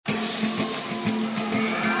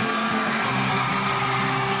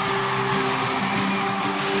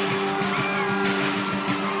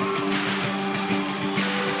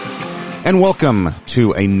And welcome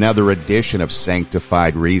to another edition of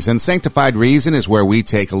Sanctified Reason. Sanctified Reason is where we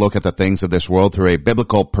take a look at the things of this world through a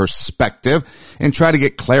biblical perspective and try to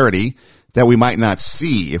get clarity that we might not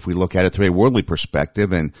see if we look at it through a worldly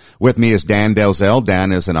perspective. And with me is Dan Delzell.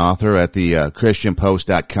 Dan is an author at the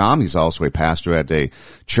ChristianPost.com. He's also a pastor at a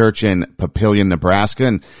church in Papillion,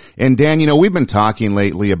 Nebraska. And Dan, you know, we've been talking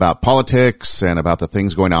lately about politics and about the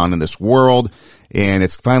things going on in this world. And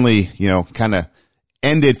it's finally, you know, kind of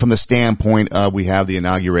ended from the standpoint of we have the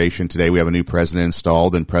inauguration today. We have a new president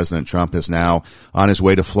installed, and President Trump is now on his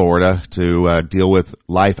way to Florida to deal with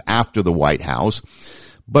life after the White House.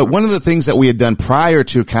 But one of the things that we had done prior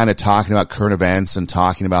to kind of talking about current events and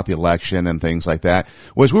talking about the election and things like that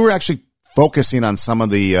was we were actually focusing on some of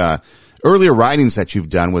the earlier writings that you've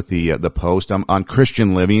done with the Post on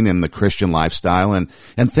Christian living and the Christian lifestyle and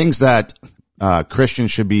things that Christians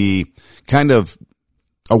should be kind of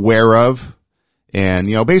aware of. And,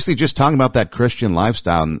 you know, basically just talking about that Christian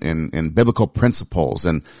lifestyle and biblical principles.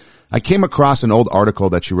 And I came across an old article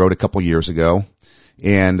that you wrote a couple years ago.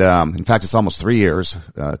 And, in fact, it's almost 3 years,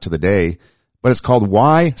 to the day, but it's called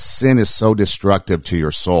Why Sin is So Destructive to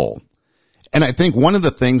Your Soul. And I think one of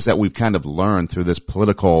the things that we've kind of learned through this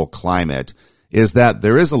political climate is that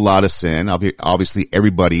there is a lot of sin. Obviously,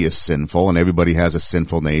 everybody is sinful and everybody has a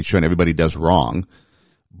sinful nature and everybody does wrong.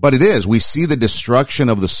 But we see the destruction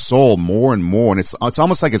of the soul more and more, and it's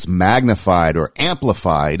almost like it's magnified or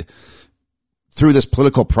amplified through this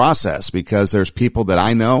political process, because there's people that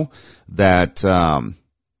I know that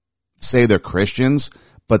say they're Christians,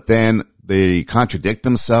 but then they contradict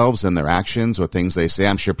themselves in their actions or things they say.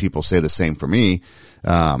 I'm sure people say the same for me.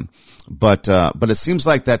 But it seems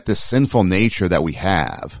like that this sinful nature that we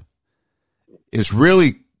have is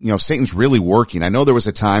really, you know, Satan's really working. I know there was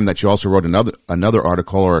a time that you also wrote another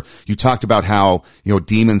article, or you talked about how, you know,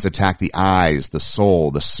 demons attack the eyes, the soul,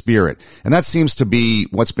 the spirit. And that seems to be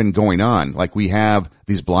what's been going on. Like, we have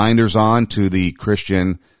these blinders on to the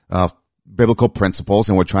Christian, biblical principles,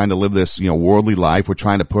 and we're trying to live this, you know, worldly life. We're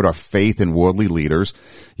trying to put our faith in worldly leaders.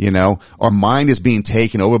 You know, our mind is being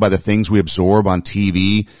taken over by the things we absorb on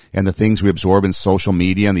TV and the things we absorb in social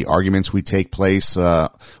media and the arguments we take place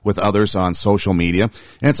with others on social media.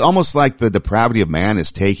 And it's almost like the depravity of man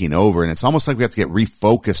is taking over, and it's almost like we have to get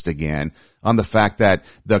refocused again on the fact that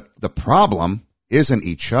the problem isn't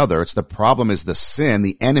each other. It's the problem is the sin.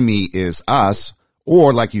 The enemy is us,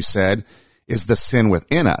 or like you said, is the sin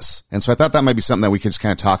within us. And so I thought that might be something that we could just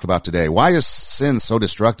kind of talk about today. Why is sin so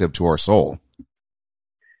destructive to our soul?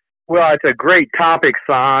 Well, it's a great topic,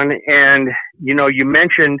 Son. And, you know, you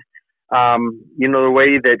mentioned, you know, the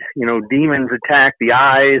way that, you know, demons attack the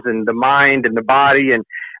eyes and the mind and the body. And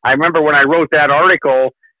I remember when I wrote that article,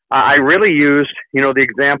 I really used, you know, the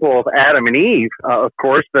example of Adam and Eve, of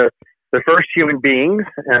course, the first human beings,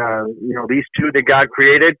 you know, these two that God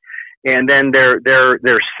created, and then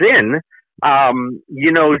their sin.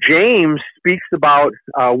 You know, James speaks about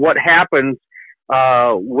what happens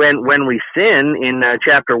when we sin. In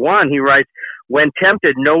chapter 1, he writes, "When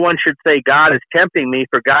tempted, no one should say, 'God is tempting me,'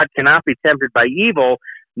 for God cannot be tempted by evil,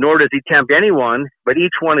 nor does he tempt anyone. But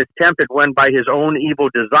each one is tempted when by his own evil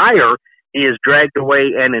desire he is dragged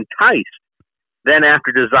away and enticed. Then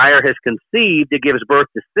after desire has conceived, it gives birth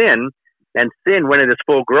to sin, and sin, when it is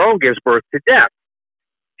full grown, gives birth to death."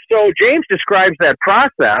 So James describes that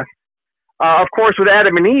process. Of course, with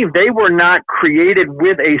Adam and Eve, they were not created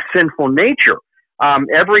with a sinful nature.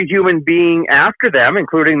 Every human being after them,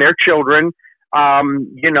 including their children,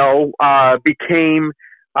 you know, became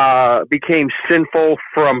sinful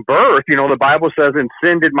from birth. You know, the Bible says, "In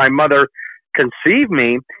sin did my mother conceive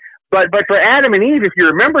me." But for Adam and Eve, if you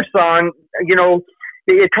remember, Son, you know,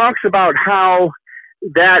 it talks about how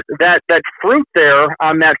that fruit there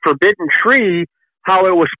on that forbidden tree, how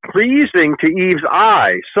it was pleasing to Eve's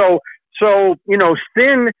eyes. So, you know,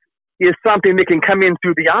 sin is something that can come in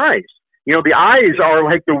through the eyes. You know, the eyes are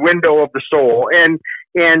like the window of the soul. And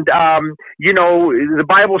you know, the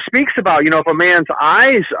Bible speaks about, you know, if a man's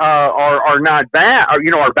eyes are not bad, or,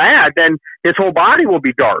 you know, are bad, then his whole body will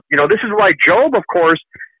be dark. You know, this is why Job, of course,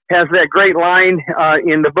 has that great line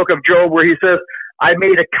in the book of Job where he says, "I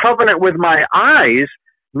made a covenant with my eyes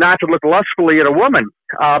not to look lustfully at a woman,"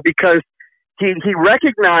 because he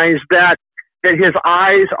recognized that his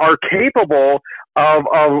eyes are capable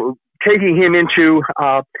of taking him into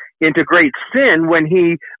great sin when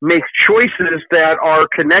he makes choices that are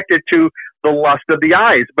connected to the lust of the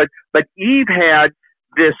eyes. But Eve had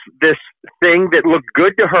this thing that looked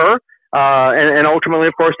good to her, and ultimately,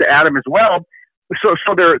 of course, to Adam as well. So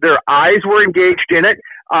their eyes were engaged in it.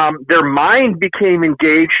 Their mind became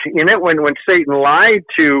engaged in it when Satan lied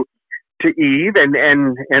to Eve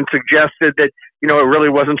and suggested that, it really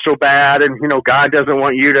wasn't so bad, and, God doesn't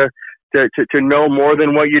want you to know more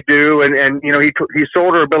than what you do, and he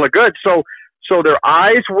sold her a bill of goods. So their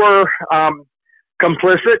eyes were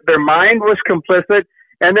complicit, their mind was complicit,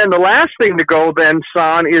 and then the last thing to go then,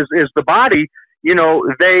 son, is the body.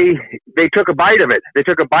 They took a bite of it. They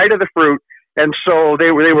took a bite of the fruit, and so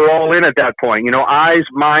they were all in at that point. Eyes,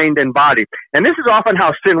 mind, and body. And this is often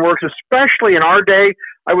how sin works, especially in our day.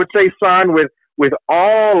 I would say, son, with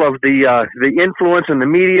all of the influence in the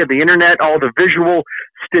media, the internet, all the visual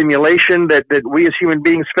stimulation that we as human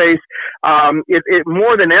beings face, it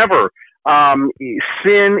more than ever,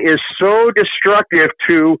 sin is so destructive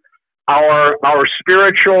to our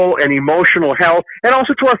spiritual and emotional health, and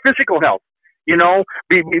also to our physical health.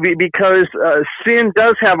 Because sin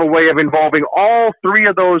does have a way of involving all three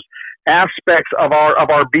of those aspects of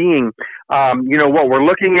our being. What we're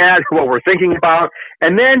looking at, what we're thinking about,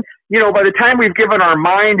 and then, by the time we've given our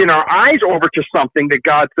mind and our eyes over to something that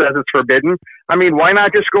God says is forbidden, why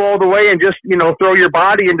not just go all the way and just, throw your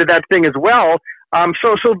body into that thing as well?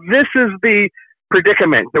 So this is the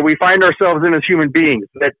predicament that we find ourselves in as human beings,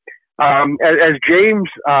 that, as James,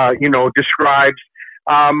 describes,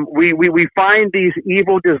 we find these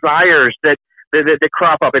evil desires that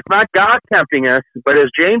crop up. It's not God tempting us, but as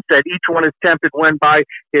James said, each one is tempted when by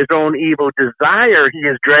his own evil desire he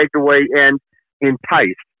is dragged away and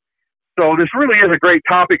enticed. So this really is a great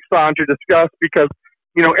topic, Son, to discuss, because,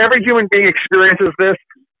 every human being experiences this.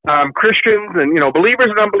 Christians and, believers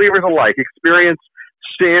and unbelievers alike experience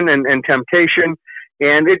sin and temptation,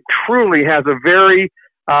 and it truly has a very,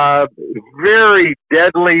 very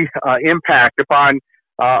deadly impact upon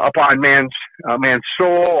man's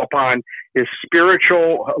soul, upon his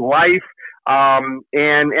spiritual life,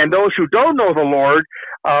 and those who don't know the Lord,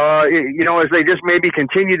 as they just maybe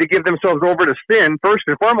continue to give themselves over to sin, first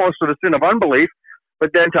and foremost to the sin of unbelief, but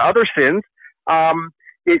then to other sins,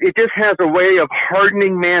 it just has a way of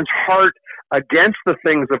hardening man's heart against the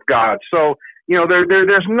things of God. So,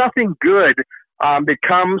 there's nothing good that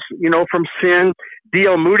comes, from sin.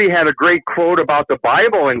 D.L. Moody had a great quote about the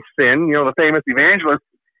Bible and sin, the famous evangelist.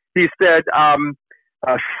 He said,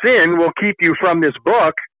 sin will keep you from this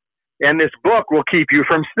book, and this book will keep you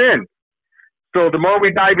from sin. So the more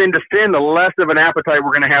we dive into sin, the less of an appetite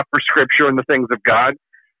we're going to have for Scripture and the things of God.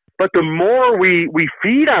 But the more we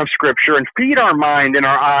feed on Scripture and feed our mind and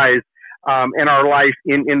our eyes and our life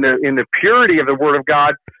in the purity of the Word of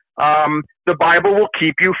God, the Bible will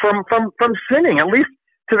keep you from sinning, at least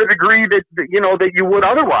to the degree that you would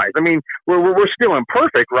otherwise. We're still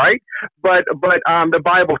imperfect, right? But the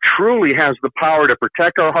Bible truly has the power to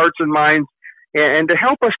protect our hearts and minds and to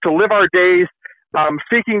help us to live our days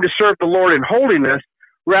seeking to serve the Lord in holiness,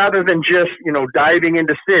 rather than just, diving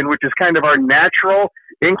into sin, which is kind of our natural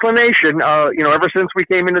inclination, ever since we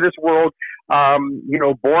came into this world,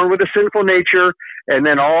 born with a sinful nature, and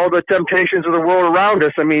then all the temptations of the world around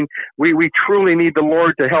us. We truly need the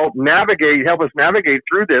Lord to help us navigate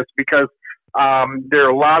through this, because there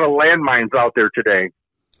are a lot of landmines out there today.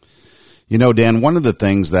 Dan, one of the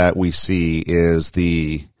things that we see is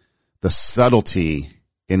the subtlety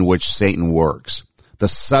in which Satan works. The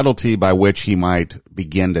subtlety by which he might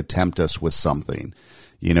begin to tempt us with something.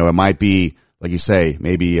 It might be, like you say,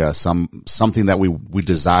 maybe something that we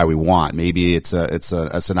desire, we want. Maybe it's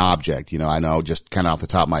an object. I know, just kind of off the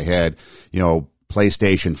top of my head,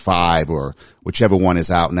 PlayStation 5 or whichever one is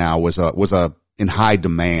out now was in high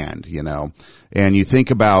demand. And you think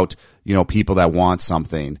about people that want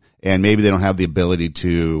something, and maybe they don't have the ability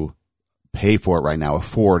to pay for it right now,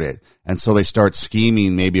 afford it, and so they start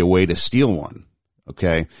scheming maybe a way to steal one.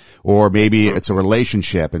 Okay. Or maybe it's a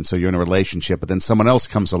relationship, and so you're in a relationship, but then someone else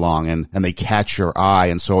comes along and they catch your eye.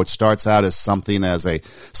 And so it starts out as something, as a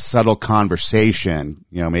subtle conversation.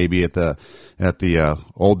 Maybe at the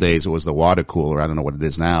old days, it was the water cooler. I don't know what it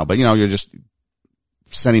is now, but you're just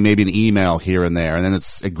sending maybe an email here and there, and then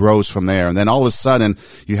it grows from there. And then all of a sudden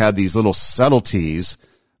you have these little subtleties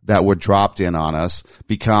that were dropped in on us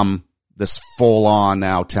become this full on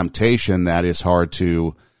now temptation that is hard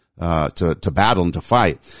to battle and to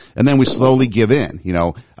fight. And then we slowly give in.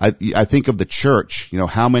 I think of the church,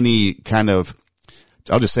 how many kind of,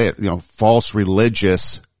 I'll just say it, false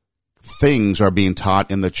religious things are being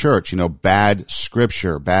taught in the church, bad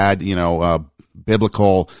scripture, bad,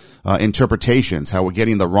 biblical interpretations, how we're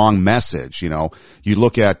getting the wrong message. You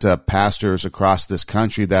look at pastors across this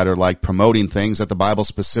country that are like promoting things that the Bible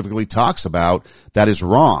specifically talks about that is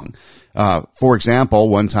wrong. For example,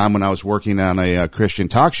 one time when I was working on a Christian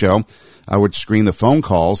talk show, I would screen the phone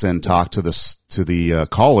calls and talk to the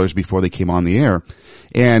callers before they came on the air.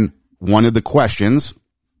 And one of the questions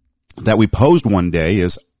that we posed one day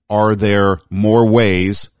is, are there more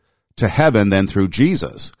ways to heaven than through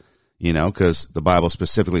Jesus? You know, because the Bible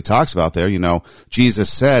specifically talks about there, you know,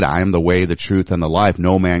 Jesus said, I am the way, the truth, and the life.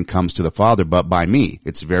 No man comes to the Father but by me.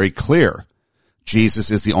 It's very clear. Jesus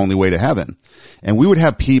is the only way to heaven. And we would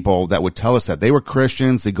have people that would tell us that they were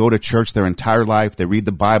Christians, they go to church their entire life, they read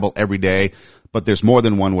the Bible every day, but there's more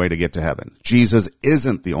than one way to get to heaven. Jesus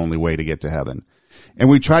isn't the only way to get to heaven. And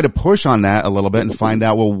we try to push on that a little bit and find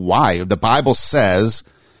out, well, why? The Bible says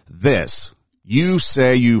this. You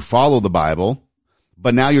say you follow the Bible,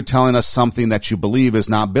 but now you're telling us something that you believe is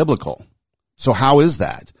not biblical. So how is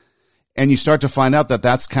that? And you start to find out that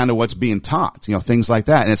that's kind of what's being taught, you know, things like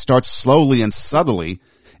that. And it starts slowly and subtly,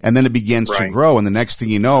 and then it begins to grow. And the next thing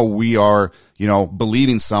you know, we are, you know,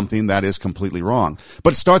 believing something that is completely wrong.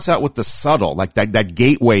 But it starts out with the subtle, like that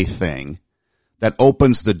gateway thing that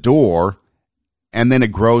opens the door, and then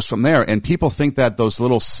it grows from there. And people think that those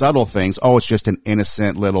little subtle things, oh, it's just an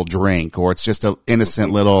innocent little drink, or it's just an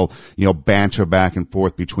innocent little, you know, banter back and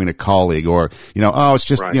forth between a colleague, or, you know, oh, it's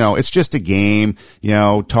just, you know, it's just a game. You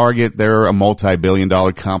know, Target, they're a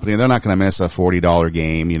multi-billion-dollar company, and they're not going to miss a $40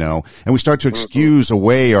 game, you know. And we start to excuse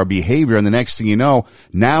away our behavior, and the next thing you know,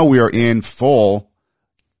 now we are in full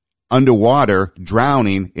underwater,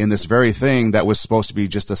 drowning in this very thing that was supposed to be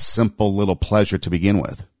just a simple little pleasure to begin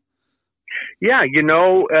with. Yeah, you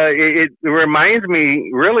know, it reminds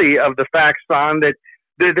me really of the fact, Son, that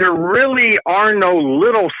there really are no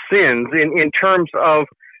little sins in terms of,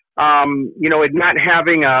 you know, it not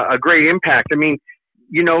having a great impact. I mean,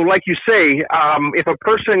 you know, like you say, if a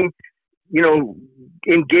person, you know,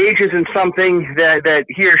 engages in something that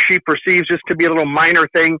he or she perceives just to be a little minor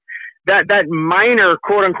thing, that minor,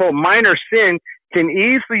 quote unquote, minor sin can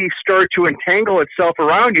easily start to entangle itself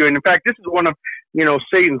around you. And in fact, this is one of, you know,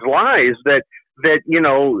 Satan's lies, that, you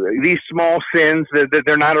know, these small sins, that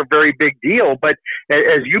they're not a very big deal. But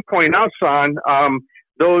as you point out, Son,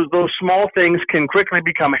 those small things can quickly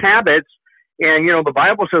become habits. And, you know, the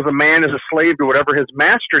Bible says a man is a slave to whatever has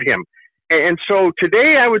mastered him. And so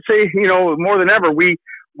today I would say, you know, more than ever, we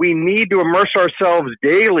need to immerse ourselves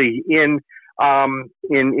daily in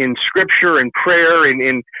scripture and prayer and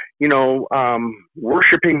in, you know,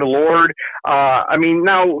 worshiping the Lord. I mean,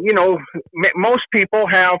 now, you know, most people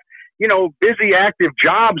have, you know, busy, active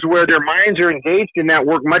jobs where their minds are engaged in that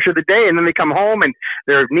work much of the day. And then they come home and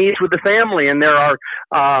there are needs with the family, and there are,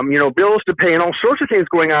 you know, bills to pay and all sorts of things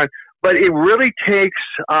going on. But it really takes,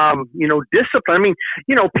 you know, discipline. I mean,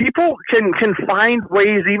 you know, people can find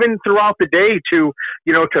ways even throughout the day to,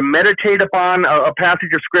 you know, to meditate upon a passage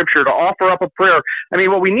of scripture, to offer up a prayer. I mean,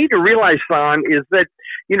 what we need to realize, Son, is that,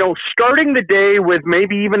 you know, starting the day with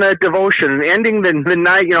maybe even a devotion and ending the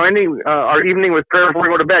night, you know, ending our evening with prayer before we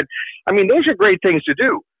go to bed. I mean, those are great things to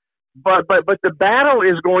do. But the battle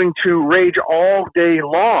is going to rage all day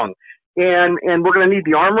long. And we're going to need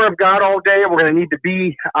the armor of God all day. We're going to need to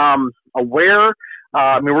be aware.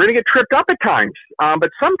 I mean, we're going to get tripped up at times. But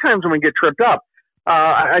sometimes when we get tripped up,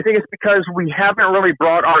 I think it's because we haven't really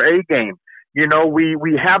brought our A game. You know,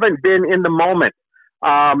 we haven't been in the moment.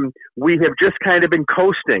 We have just kind of been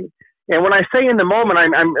coasting. And when I say in the moment,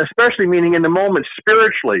 I'm especially meaning in the moment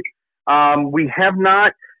spiritually. We have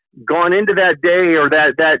not gone into that day or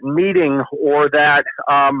that meeting or that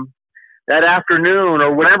afternoon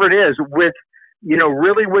or whatever it is with, you know,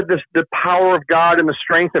 really with the power of God and the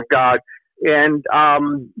strength of God. And,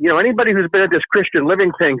 you know, anybody who's been at this Christian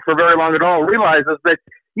living thing for very long at all realizes that,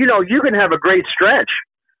 you know, you can have a great stretch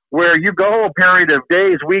where you go a period of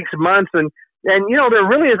days, weeks, months, and, you know, there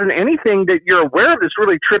really isn't anything that you're aware of that's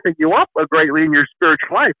really tripping you up greatly in your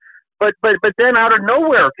spiritual life. But then out of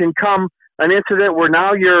nowhere can come an incident where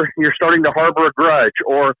now you're starting to harbor a grudge,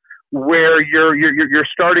 or where you're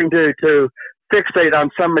starting to fixate on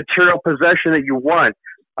some material possession that you want,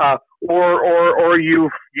 or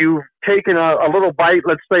you've taken a little bite,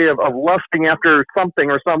 let's say, of lusting after something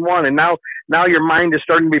or someone, and now your mind is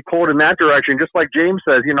starting to be pulled in that direction. Just like James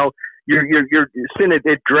says, you know, your sin,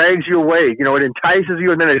 it drags you away. You know, it entices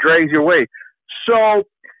you and then it drags you away. So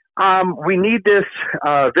we need this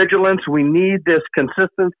vigilance. We need this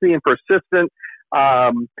consistency and persistent.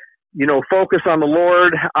 You know, focus on the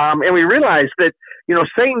Lord. And we realize that, you know,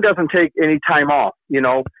 Satan doesn't take any time off. You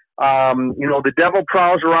know, the devil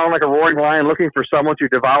prowls around like a roaring lion looking for someone to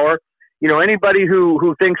devour. You know, anybody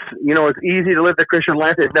who thinks, you know, it's easy to live the Christian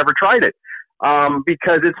life, they've never tried it.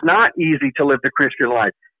 Because it's not easy to live the Christian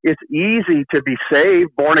life. It's easy to be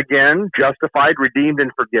saved, born again, justified, redeemed,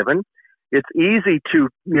 and forgiven. It's easy to,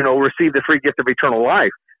 you know, receive the free gift of eternal life.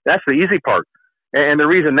 That's the easy part. And the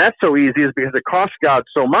reason that's so easy is because it costs God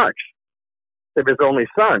so much of his only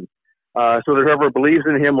son. so that whoever believes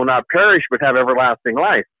in him will not perish but have everlasting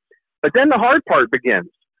life. But then the hard part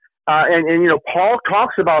begins. And Paul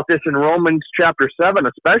talks about this in Romans chapter 7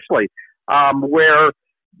 especially, where,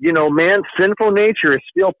 man's sinful nature is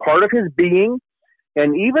still part of his being.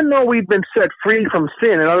 And even though we've been set free from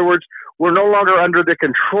sin, in other words, we're no longer under the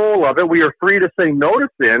control of it, we are free to say no to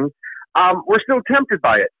sin, we're still tempted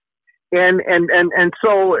by it. And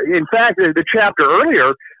so, in fact, the chapter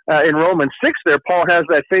earlier, in Romans 6 there, Paul has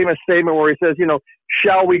that famous statement where he says,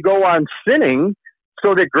 shall we go on sinning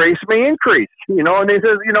so that grace may increase? And he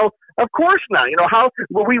says, of course not.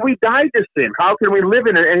 We died to sin. How can we live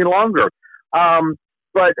in it any longer?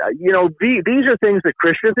 But these are things that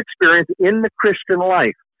Christians experience in the Christian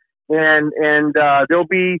life. And there'll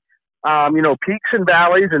be, peaks and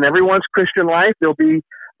valleys in everyone's Christian life. There'll be,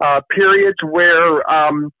 periods where,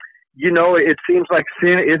 it seems like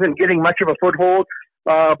sin isn't getting much of a foothold.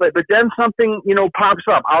 But then something, pops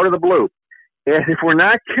up out of the blue. And if we're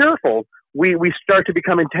not careful, we start to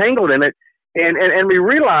become entangled in it. And we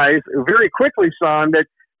realize very quickly, son, that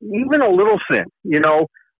even a little sin,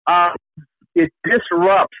 it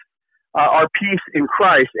disrupts our peace in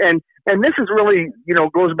Christ. And this is really,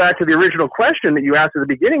 goes back to the original question that you asked at the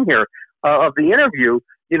beginning here of the interview.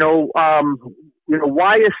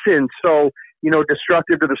 Why is sin so,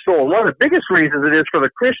 destructive to the soul? One of the biggest reasons it is for the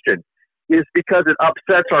Christian is because it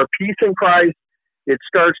upsets our peace in Christ. It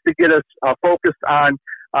starts to get us focused on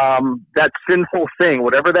that sinful thing,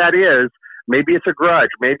 whatever that is. Maybe it's a grudge.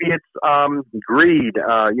 Maybe it's greed.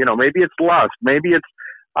 Maybe it's lust. Maybe it's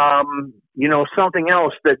something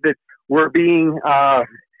else that we're being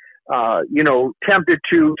tempted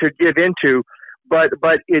to give into. But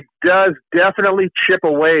it does definitely chip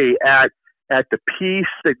away at the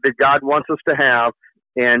peace that God wants us to have.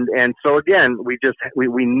 And so again, we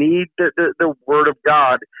need the Word of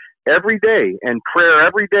God every day, and prayer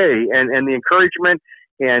every day, and the encouragement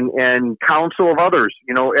and counsel of others,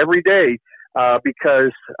 every day,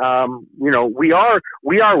 because we are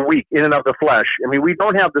weak in and of the flesh. I mean, we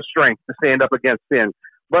don't have the strength to stand up against sin,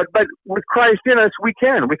 but with Christ in us, we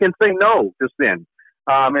can say no to sin.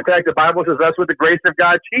 In fact, the Bible says that's what the grace of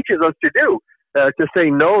God teaches us to do, to say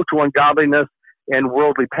no to ungodliness and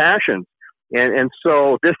worldly passions. And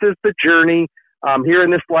so this is the journey. Here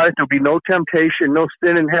in this life, there'll be no temptation, no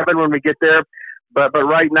sin in heaven when we get there. But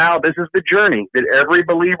right now, this is the journey that every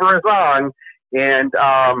believer is on. And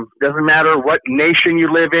doesn't matter what nation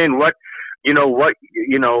you live in, what your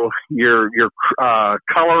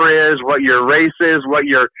color is, what your race is, what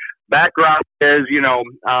your background is.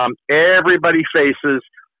 Everybody faces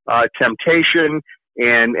temptation,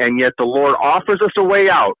 and yet the Lord offers us a way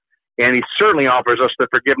out, and He certainly offers us the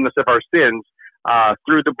forgiveness of our sins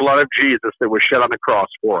through the blood of Jesus that was shed on the cross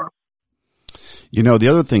for us. The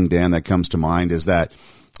other thing, Dan, that comes to mind is that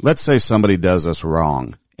let's say somebody does us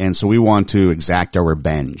wrong, and so we want to exact our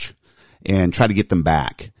revenge and try to get them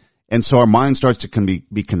back. And so our mind starts to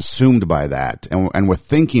be consumed by that, and we're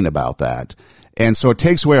thinking about that. And so it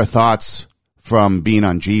takes away our thoughts from being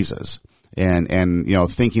on Jesus and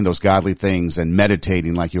thinking those godly things and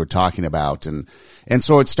meditating like you were talking about. And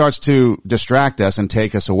so it starts to distract us and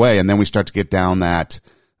take us away. And then we start to get down that,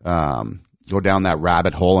 go down that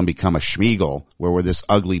rabbit hole and become a Schmeagle where we're this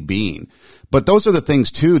ugly being. But those are the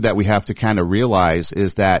things too that we have to kind of realize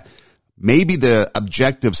is that maybe the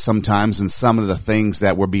objective sometimes in some of the things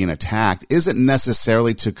that we're being attacked isn't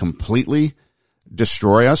necessarily to completely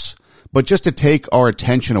destroy us, but just to take our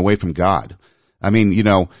attention away from God. I mean, you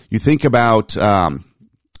think about, there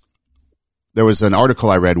was an article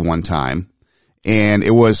I read one time, and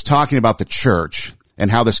it was talking about the church and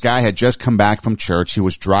how this guy had just come back from church. He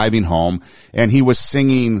was driving home, and he was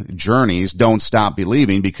singing Journey's Don't Stop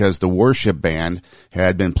Believing because the worship band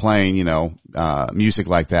had been playing, music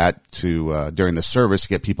like that during the service to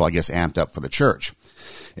get people, I guess, amped up for the church.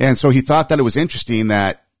 And so he thought that it was interesting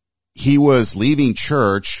that he was leaving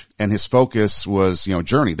church and his focus was,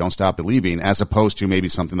 Journey, Don't Stop Believing, as opposed to maybe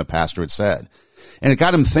something the pastor had said. And it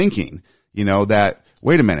got him thinking, that,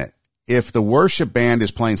 wait a minute, if the worship band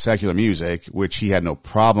is playing secular music, which he had no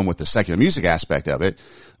problem with the secular music aspect of it,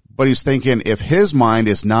 but he's thinking if his mind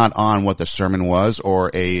is not on what the sermon was or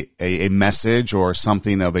a message or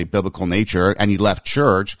something of a biblical nature and he left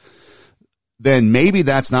church, then maybe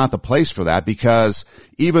that's not the place for that, because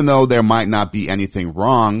even though there might not be anything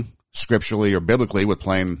wrong scripturally or biblically with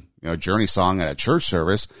playing a Journey song at a church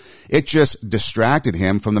service, it just distracted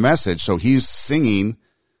him from the message. So he's singing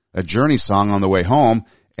a Journey song on the way home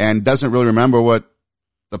and doesn't really remember what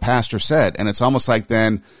the pastor said. And it's almost like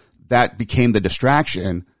then that became the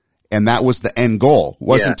distraction, and that was the end goal. It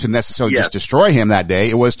wasn't to necessarily just destroy him that day.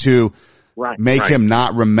 It was to make him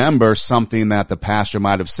not remember something that the pastor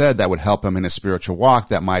might have said that would help him in his spiritual walk,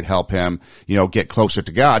 that might help him, get closer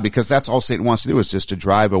to God, because that's all Satan wants to do, is just to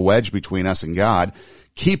drive a wedge between us and God,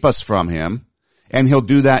 keep us from him, and he'll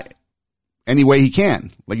do that any way he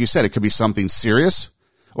can. Like you said, it could be something serious,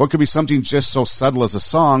 or it could be something just so subtle as a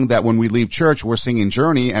song that when we leave church, we're singing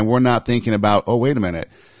Journey and we're not thinking about, oh, wait a minute.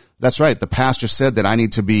 That's right. The pastor said that I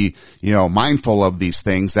need to be, mindful of these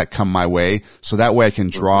things that come my way, so that way I can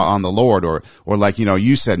draw on the Lord. Or like,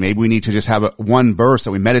 you said, maybe we need to just have one verse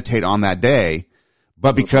that we meditate on that day.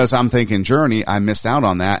 But because I'm thinking Journey, I missed out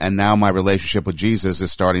on that. And now my relationship with Jesus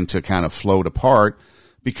is starting to kind of float apart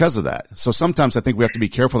because of that. So sometimes I think we have to be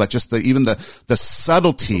careful that just even the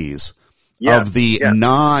subtleties of the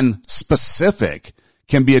non-specific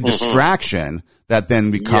can be a distraction that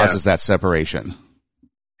then causes that separation.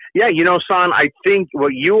 Yeah, son, I think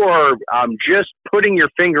what you are just putting your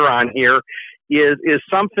finger on here is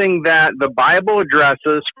something that the Bible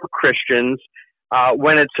addresses for Christians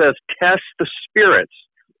when it says test the spirits.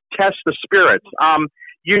 Test the spirits.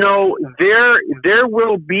 There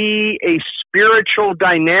will be a spiritual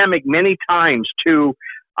dynamic many times to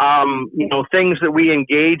things that we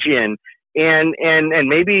engage in. And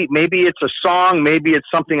maybe it's a song, maybe it's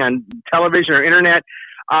something on television or internet.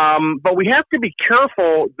 But we have to be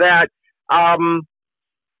careful that, when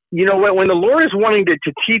the Lord is wanting to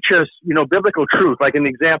teach us, biblical truth, like in the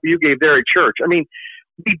example you gave there at church, we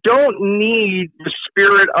don't need the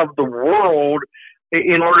spirit of the world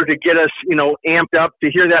in order to get us, amped up to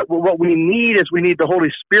hear that. What we need is we need the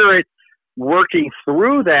Holy Spirit working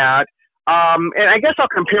through that. And I guess I'll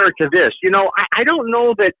compare it to this. I don't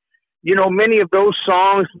know that, many of those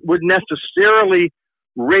songs would necessarily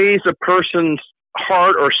raise a person's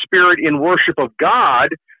heart or spirit in worship of God.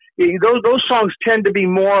 Those songs tend to be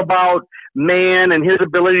more about man and his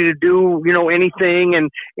ability to do, anything. And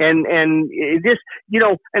this,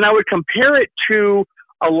 and I would compare it to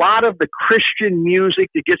a lot of the Christian music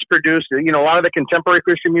that gets produced, a lot of the contemporary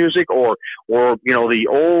Christian music or, the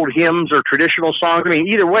old hymns or traditional songs.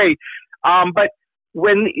 Either way. But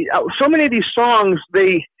when so many of these songs,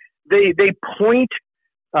 they point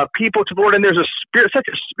people to the Lord, and there's such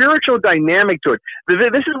a spiritual dynamic to it.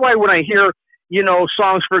 This is why when I hear,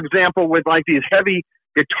 songs, for example, with like these heavy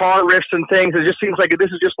guitar riffs and things, it just seems like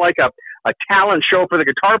this is just like a talent show for the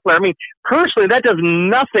guitar player. Personally, that does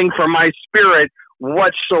nothing for my spirit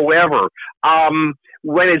whatsoever.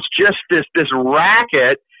 When it's just this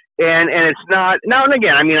racket and it's not, now and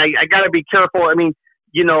again, I gotta be careful.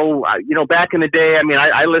 Back in the day,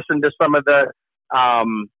 I listened to some of the,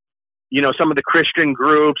 some of the Christian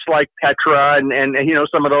groups like Petra and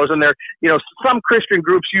some of those, and there, some Christian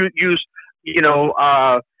groups use,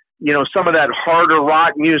 some of that harder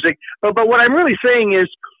rock music. But what I'm really saying is,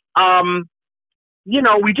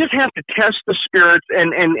 we just have to test the spirits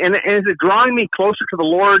and is it drawing me closer to the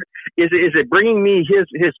Lord? Is it bringing me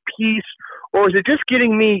his peace, or is it just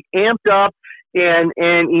getting me amped up and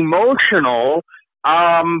emotional,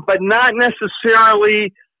 but not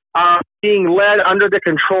necessarily, being led under the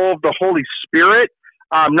control of the Holy Spirit,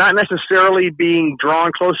 not necessarily being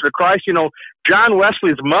drawn closer to Christ. John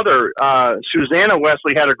Wesley's mother, Susanna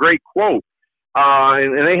Wesley, had a great quote,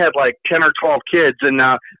 and they had like 10 or 12 kids, and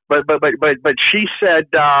but she said,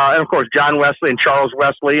 and of course John Wesley and Charles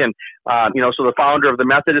Wesley, and so the founder of the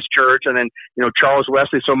Methodist Church, and then Charles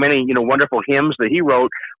Wesley, so many wonderful hymns that he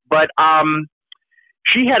wrote, but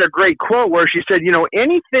she had a great quote where she said,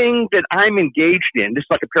 anything that I'm engaged in, just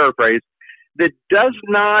like a paraphrase, that does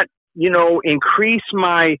not, increase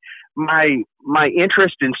my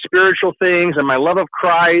interest in spiritual things and my love of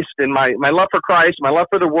Christ and my love for Christ, my love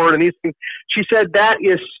for the Word and these things, she said that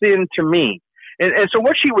is sin to me. And so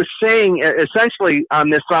what she was saying essentially on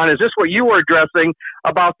this son is this what you were addressing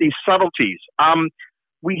about these subtleties.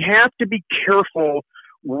 We have to be careful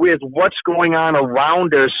with what's going on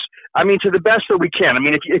around us. To the best that we can.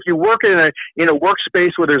 If you work in a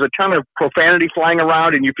workspace where there's a ton of profanity flying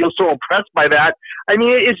around and you feel so oppressed by that,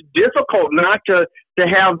 it's difficult not to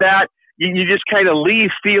have that. You just kind of leave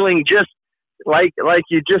feeling just like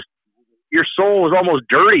your soul is almost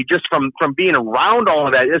dirty just from being around all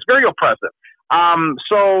of that. It's very oppressive.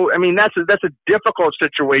 That's a difficult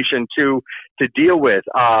situation to deal with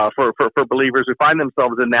for believers who find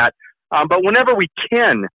themselves in that. But whenever we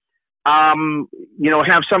can,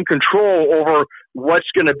 have some control over what's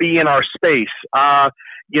going to be in our space, what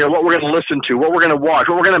we're going to listen to, what we're going to watch,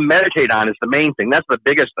 what we're going to meditate on is the main thing. That's the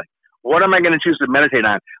biggest thing. What am I going to choose to meditate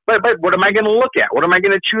on? But what am I going to look at? What am I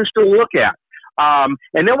going to choose to look at?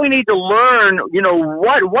 And then we need to learn,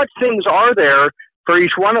 what things are there for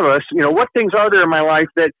each one of us? What things are there in my life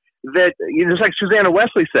that just like Susanna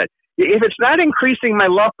Wesley said, if it's not increasing my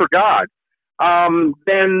love for God,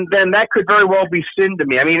 then that could very well be sin to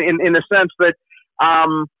me. I mean, in the sense that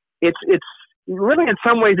it's really, in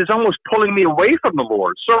some ways, it's almost pulling me away from the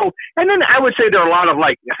Lord. So, and then I would say there are a lot of,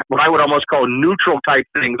 like, what I would almost call neutral type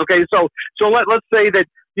things. Okay, so let's say that,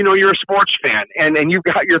 you know, you're a sports fan and you've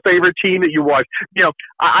got your favorite team that you watch. You know,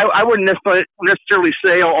 I wouldn't necessarily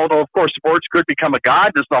say, although of course sports could become a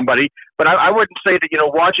god to somebody, but I wouldn't say that, you know,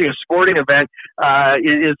 watching a sporting event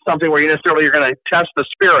is something where you necessarily are going to test the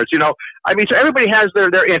spirits. You know, I mean, so everybody has their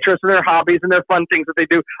interests and their hobbies and their fun things that they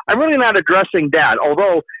do. I'm really not addressing that,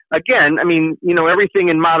 although again, I mean, you know, everything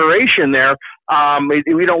in moderation there.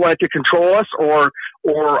 We don't want it to control us or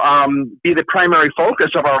be the primary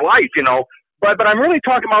focus of our life, you know. But I'm really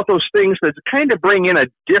talking about those things that kind of bring in a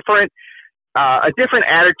different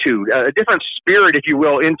attitude, a different spirit, if you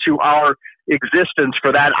will, into our existence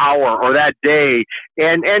for that hour or that day.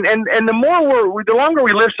 And the longer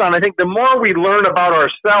we live, son, I think the more we learn about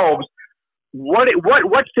ourselves, what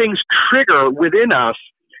things trigger within us,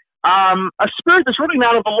 a spirit that's really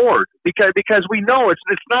not of the Lord, because we know it's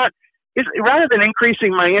rather than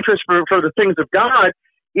increasing my interest for the things of God,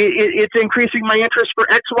 it's increasing my interest for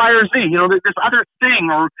X, Y, or Z. You know, this other thing,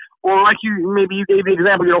 or like maybe you gave the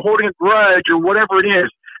example, you know, holding a grudge or whatever it is.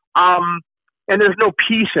 And there's no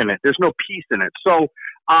peace in it. There's no peace in it. So,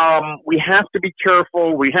 we have to be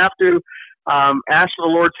careful. We have to, ask for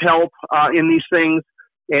the Lord's help, in these things.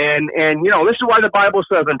 And, you know, this is why the Bible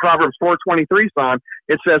says in Proverbs 4:23, son,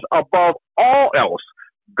 it says, above all else,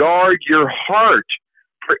 guard your heart,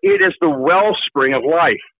 for it is the wellspring of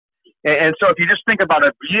life. And so if you just think about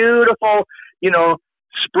a beautiful, you know,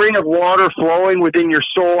 spring of water flowing within your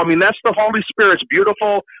soul, I mean, that's the Holy Spirit's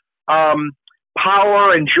beautiful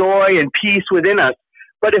power and joy and peace within us.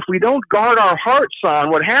 But if we don't guard our heart, son,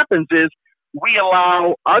 what happens is we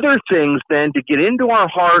allow other things then to get into our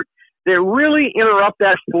heart that really interrupt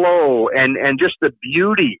that flow and just the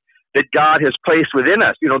beauty that God has placed within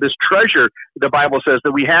us. You know, this treasure, the Bible says,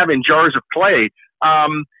 that we have in jars of clay.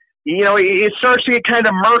 You know, it starts to get kind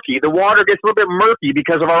of murky. The water gets a little bit murky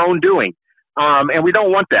because of our own doing. And we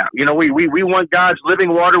don't want that. You know, we want God's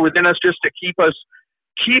living water within us just to keep us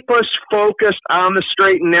focused on the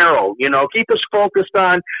straight and narrow, you know, keep us focused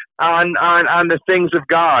on the things of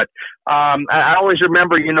God. I always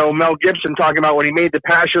remember, you know, Mel Gibson talking about when he made The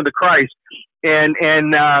Passion of the Christ, and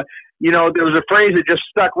you know, there was a phrase that just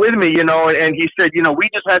stuck with me, you know, and he said, you know, we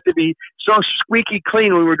just had to be so squeaky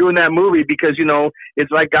clean when we were doing that movie because, you know, it's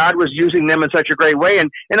like God was using them in such a great way. And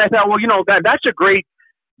I thought, well, you know, that's a great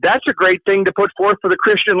thing to put forth for the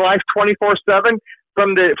Christian life 24/7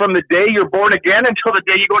 from the day you're born again until the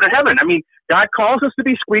day you go to heaven. I mean, God calls us to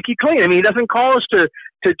be squeaky clean. I mean, he doesn't call us to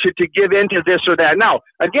give in to this or that. Now,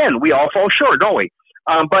 again, we all fall short, don't we?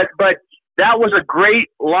 But that was a great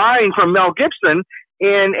line from Mel Gibson.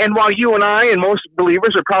 And while you and I and most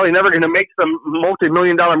believers are probably never going to make some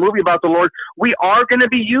multi-million-dollar movie about the Lord, we are going to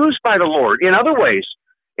be used by the Lord in other ways,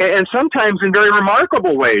 and sometimes in very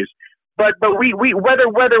remarkable ways. But we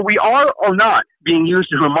whether we are or not being used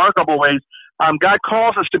in remarkable ways, God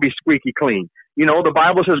calls us to be squeaky clean. You know, the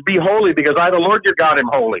Bible says, be holy because I, the Lord your God, am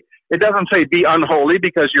holy. It doesn't say be unholy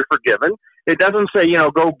because you're forgiven. It doesn't say, you know,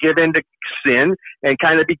 go give in to sin and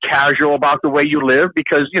kind of be casual about the way you live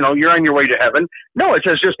because, you know, you're on your way to heaven. No, it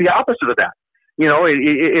says just the opposite of that. You know,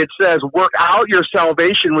 it says work out your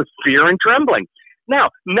salvation with fear and trembling. Now,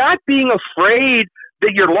 not being afraid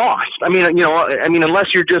that you're lost. I mean, you know,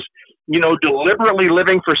 unless you're just, you know, deliberately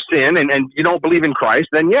living for sin and you don't believe in Christ,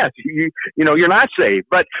 then yes, you know, you're not saved.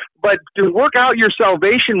 But to work out your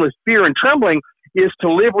salvation with fear and trembling is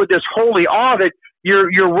to live with this holy awe that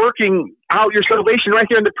you're working out your salvation right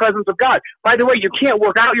there in the presence of God. By the way, you can't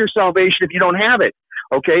work out your salvation if you don't have it.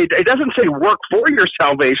 Okay, it doesn't say work for your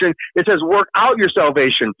salvation. It says work out your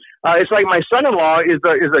salvation. It's like my son-in-law is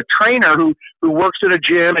a trainer who works at a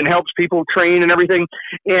gym and helps people train and everything.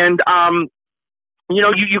 And you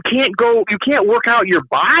know, you can't work out your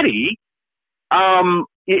body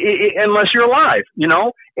unless you're alive, you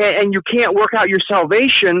know, and you can't work out your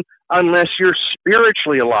salvation unless you're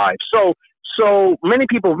spiritually alive. So many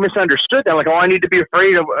people have misunderstood that, like, oh, I need to be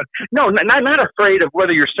afraid of, no, not afraid of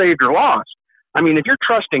whether you're saved or lost. I mean, if you're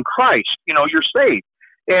trusting Christ, you know, you're saved.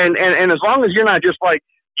 And as long as you're not just like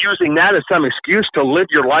using that as some excuse to live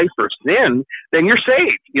your life for sin, then you're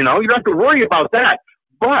saved. You know, you don't have to worry about that.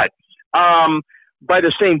 But, by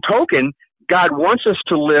the same token, God wants us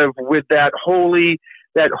to live with that holy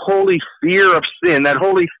fear of sin, that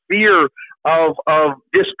holy fear of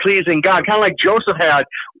displeasing God, kind of like Joseph had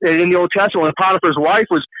in the Old Testament when Potiphar's wife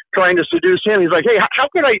was trying to seduce him. He's like, hey, how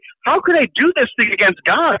could I do this thing against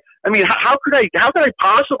God? I mean, how could I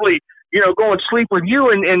possibly, go and sleep with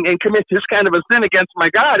you and commit this kind of a sin against my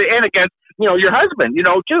God and against, your husband,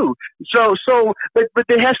 too. But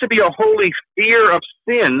there has to be a holy fear of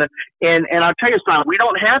sin. And I'll tell you something, we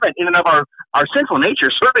don't have it in and of our sinful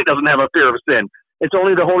nature certainly doesn't have a fear of sin. It's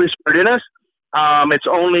only the Holy Spirit in us. It's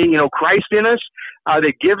only, Christ in us,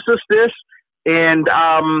 that gives us this. And,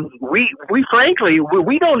 we frankly,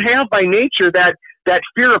 we don't have by nature that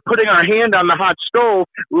fear of putting our hand on the hot stove.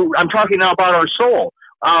 I'm talking now about our soul.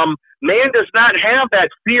 Man does not have that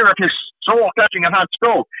fear of his soul touching a hot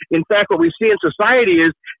stove. In fact, what we see in society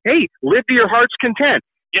is, hey, live to your heart's content.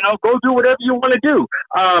 Go do whatever you want to do.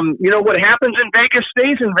 What happens in Vegas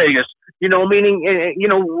stays in Vegas. Meaning,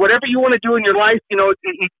 whatever you want to do in your life,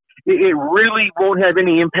 it really won't have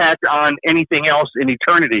any impact on anything else in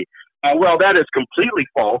eternity. Well, that is completely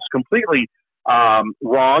false, completely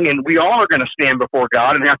wrong, and we all are going to stand before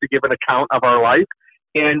God and have to give an account of our life.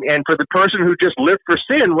 And for the person who just lived for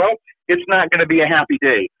sin, well, it's not going to be a happy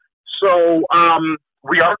day. So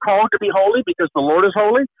we are called to be holy because the Lord is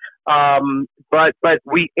holy. But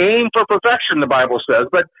we aim for perfection, the Bible says.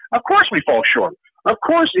 But of course we fall short. Of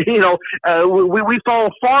course, we fall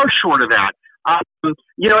far short of that.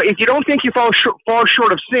 If you don't think you fall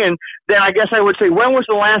short of sin, then I guess I would say, when was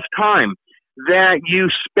the last time that you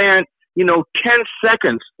spent, 10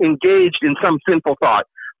 seconds engaged in some sinful thought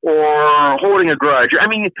or holding a grudge? I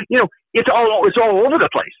mean, it's all over the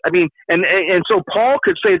place. I mean, and so Paul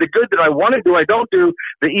could say, the good that I want to do, I don't do.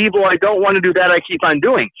 The evil I don't want to do, that I keep on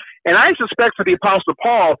doing. And I suspect for the Apostle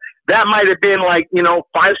Paul, that might have been like,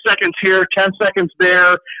 5 seconds here, 10 seconds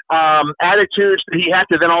there, attitudes that he had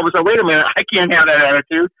to then all of a sudden, wait a minute, I can't have that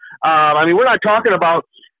attitude. We're not talking about,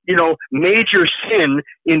 major sin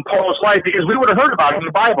in Paul's life, because we would have heard about it in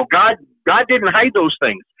the Bible. God didn't hide those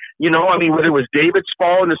things. Whether it was David's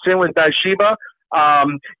fall into sin with Bathsheba,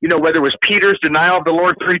 whether it was Peter's denial of the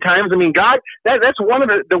Lord 3 times. I mean, God, that's one of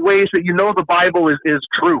the ways that the Bible is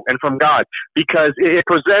true and from God, because it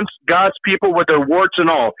presents God's people with their warts and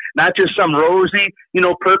all, not just some rosy,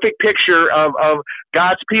 perfect picture of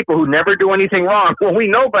God's people who never do anything wrong. Well, we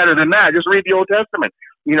know better than that. Just read the Old Testament,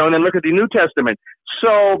 and then look at the New Testament.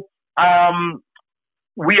 So,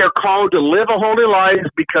 we are called to live a holy life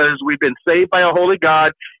because we've been saved by a holy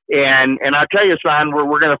God. And I'll tell you, son,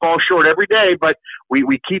 we're going to fall short every day, but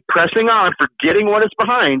we keep pressing on, forgetting what is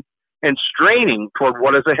behind and straining toward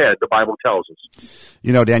what is ahead, the Bible tells us.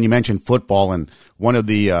 Dan, you mentioned football, and one of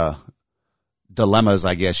the dilemmas,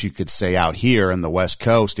 I guess you could say, out here in the West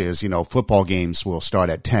Coast is, football games will start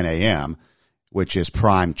at 10 a.m., which is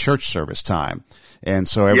prime church service time. And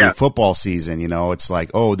so every football season, it's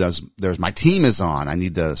like, oh, there's my team is on. I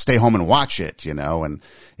need to stay home and watch it,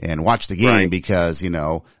 and watch the game, because,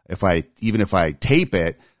 if I tape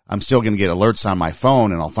it, I'm still going to get alerts on my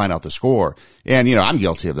phone and I'll find out the score. And, I'm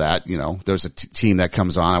guilty of that. There's a team that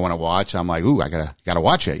comes on I want to watch. I'm like, ooh, I gotta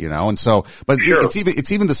watch it, and so, but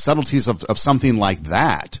it's even the subtleties of something like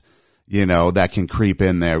that, that can creep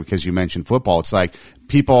in there, because you mentioned football. It's like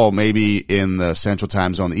people maybe in the Central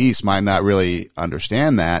Time Zone, the East, might not really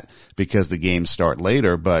understand that because the games start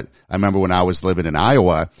later. But I remember when I was living in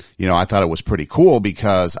Iowa, I thought it was pretty cool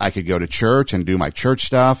because I could go to church and do my church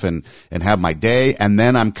stuff and have my day. And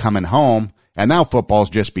then I'm coming home, and now football's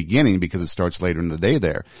just beginning because it starts later in the day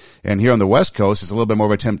there. And here on the West Coast, it's a little bit more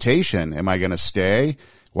of a temptation. Am I going to stay,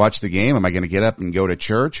 watch the game? Am I going to get up and go to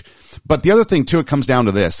church? But the other thing too, it comes down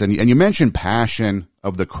to this, and you mentioned Passion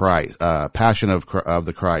of the Christ,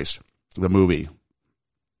 the movie.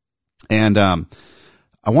 And,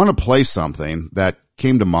 I want to play something that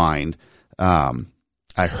came to mind.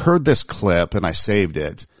 I heard this clip and I saved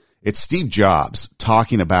it. It's Steve Jobs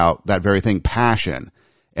talking about that very thing, passion.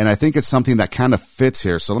 And I think it's something that kind of fits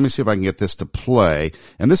here. So let me see if I can get this to play.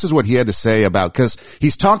 And this is what he had to say about, because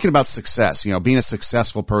he's talking about success, being a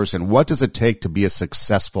successful person. What does it take to be a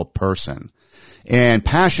successful person? And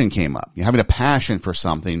passion came up. Having a passion for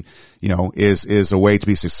something, is a way to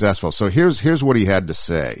be successful. So here's what he had to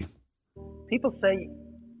say. People say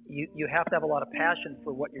you have to have a lot of passion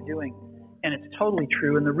for what you're doing, and it's totally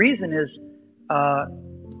true. And the reason is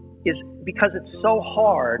because it's so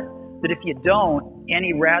hard that if you don't,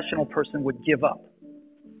 any rational person would give up.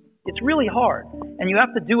 It's really hard, and you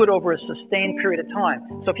have to do it over a sustained period of time.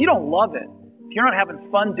 So if you don't love it, if you're not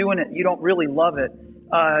having fun doing it, you don't really love it,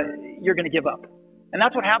 you're going to give up. And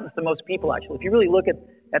that's what happens to most people, actually. If you really look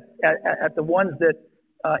at the ones that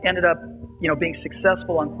ended up, being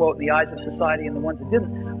successful, unquote, in the eyes of society, and the ones that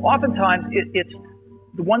didn't, oftentimes it's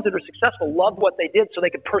the ones that are successful loved what they did so they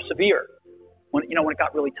could persevere when it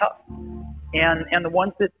got really tough. And the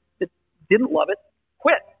ones that didn't love it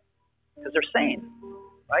quit because they're sane,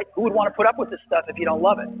 right? Who would want to put up with this stuff if you don't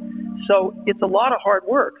love it? So it's a lot of hard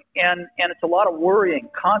work, and it's a lot of worrying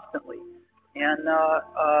constantly. And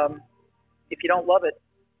if you don't love it,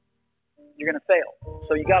 you're going to fail.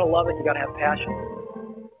 So you got to love it. You got to have passion.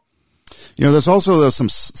 You know, there's also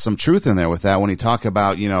some truth in there with that when you talk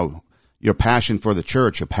about, you know, your passion for the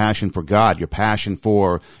church, your passion for God, your passion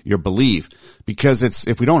for your belief. Because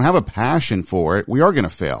if we don't have a passion for it, we are going to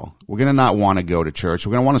fail. We're going to not want to go to church.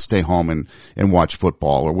 We're going to want to stay home and watch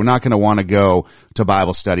football, or we're not going to want to go to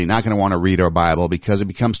Bible study, not going to want to read our Bible because it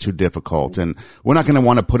becomes too difficult. And we're not going to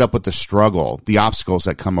want to put up with the struggle, the obstacles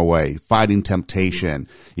that come away, fighting temptation,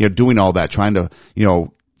 you know, doing all that, trying to, you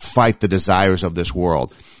know, fight the desires of this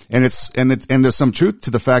world. And there's some truth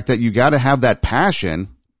to the fact that you got to have that passion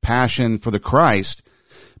for the Christ,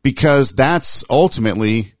 because that's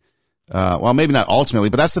ultimately, well, maybe not ultimately,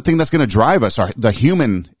 but that's the thing that's going to drive us, the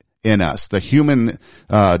human in us, the human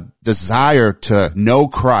desire to know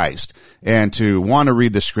Christ and to want to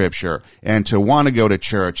read the scripture and to want to go to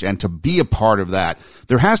church and to be a part of that.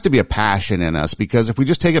 There has to be a passion in us, because if we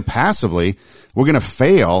just take it passively, we're going to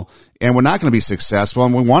fail and we're not going to be successful,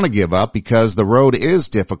 and we want to give up because the road is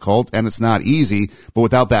difficult and it's not easy. But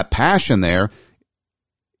without that passion there,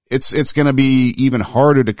 it's going to be even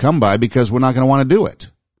harder to come by because we're not going to want to do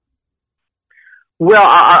it. Well,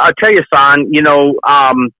 I'll tell you, Son, you know,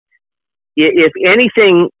 if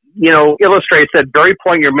anything, you know, illustrates that very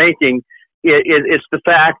point you're making, it's the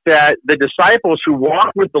fact that the disciples who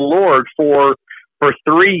walked with the Lord for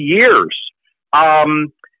 3 years,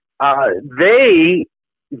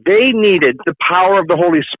 they needed the power of the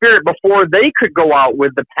Holy Spirit before they could go out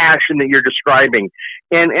with the passion that you're describing.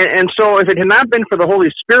 And so if it had not been for the Holy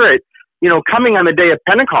Spirit, you know, coming on the day of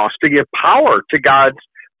Pentecost to give power to God's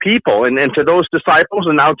people and to those disciples,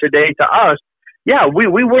 and now today to us, yeah, we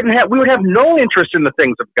would have no interest in the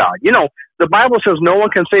things of God. You know, the Bible says no one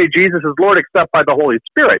can say Jesus is Lord except by the Holy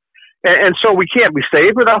Spirit. And so we can't be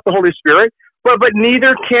saved without the Holy Spirit, but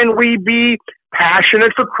neither can we be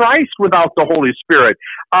passionate for Christ without the Holy Spirit.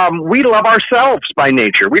 We love ourselves by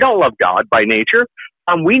nature. We don't love God by nature.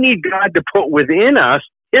 We need God to put within us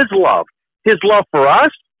His love for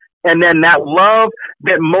us, and then that love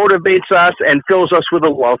that motivates us and fills us with a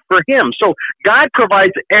love for Him. So God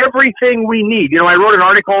provides everything we need. You know, I wrote an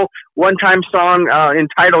article one time, Son,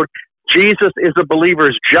 entitled Jesus is a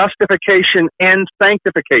believer's justification and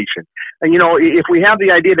sanctification. And, you know, if we have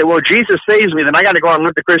the idea that, well, Jesus saves me, then I got to go out and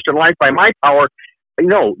live the Christian life by my power,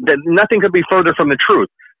 no, that nothing could be further from the truth.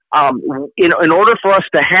 In order for us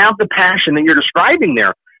to have the passion that you're describing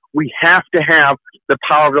there, we have to have the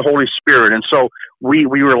power of the Holy Spirit. And so we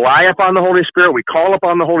rely upon the Holy Spirit. We call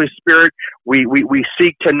upon the Holy Spirit. We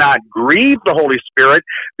seek to not grieve the Holy Spirit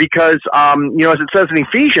because, you know, as it says in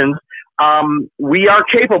Ephesians, we are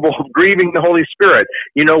capable of grieving the Holy Spirit.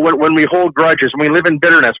 You know, when we hold grudges, when we live in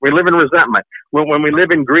bitterness, we live in resentment, when we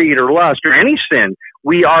live in greed or lust or any sin,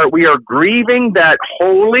 we are grieving that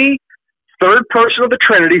holy third person of the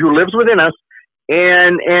Trinity who lives within us,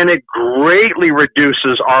 and it greatly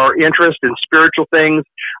reduces our interest in spiritual things.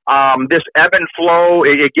 This ebb and flow,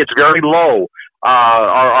 it gets very low,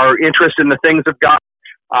 our interest in the things of God.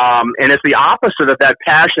 And it's the opposite of that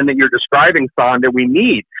passion that you're describing, Son, that we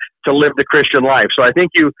need to live the Christian life. So I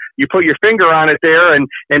think you put your finger on it there. And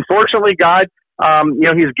fortunately, God, you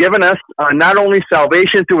know, He's given us not only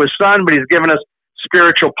salvation through His Son, but He's given us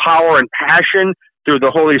spiritual power and passion through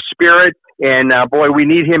the Holy Spirit. And boy, we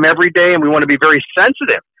need Him every day, and we want to be very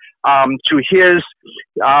sensitive to His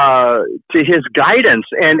guidance.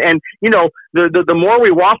 And you know, the more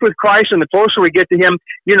we walk with Christ and the closer we get to Him,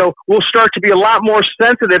 you know, we'll start to be a lot more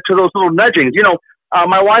sensitive to those little nudgings. You know,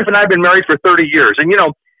 my wife and I have been married for 30 years, and you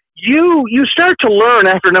know, you start to learn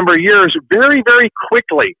after a number of years very, very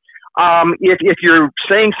quickly. If you're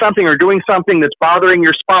saying something or doing something that's bothering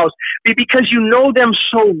your spouse, because you know them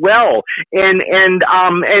so well, and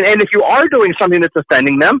if you are doing something that's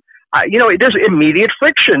offending them, you know, there's immediate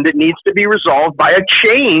friction that needs to be resolved by a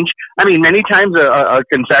change. I mean, many times a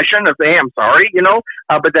confession of, hey, I'm sorry, you know,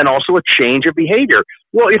 but then also a change of behavior.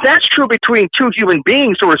 Well, if that's true between two human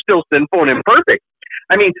beings who are still sinful and imperfect,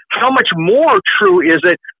 I mean, how much more true is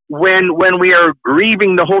it when we are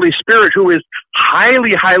grieving the Holy Spirit, who is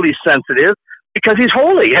highly, highly sensitive because He's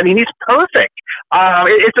holy? I mean, He's perfect.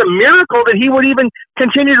 It's a miracle that He would even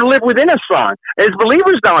continue to live within us, Son. As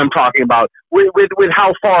believers now I'm talking about, with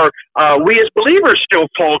how far we as believers still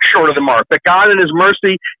fall short of the mark. But God in His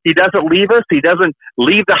mercy, He doesn't leave us. He doesn't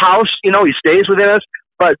leave the house. You know, He stays within us.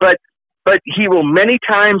 But He will many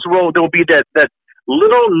times there'll be that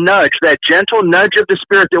little nudge, that gentle nudge of the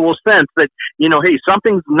Spirit that will sense that, hey,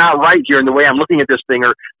 something's not right here in the way I'm looking at this thing,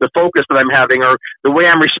 or the focus that I'm having, or the way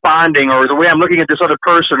I'm responding, or the way I'm looking at this other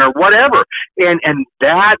person, or whatever. And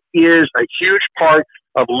that is a huge part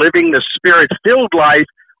of living the Spirit-filled life,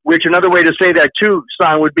 which another way to say that too,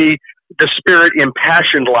 Son, would be the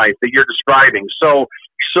Spirit-impassioned life that you're describing. So,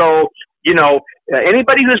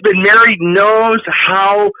 anybody who's been married knows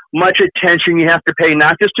how much attention you have to pay,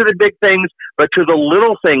 not just to the big things, but to the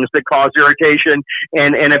little things that cause irritation.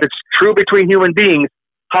 And if it's true between human beings,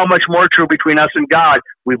 how much more true between us and God.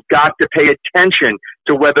 We've got to pay attention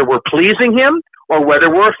to whether we're pleasing Him or whether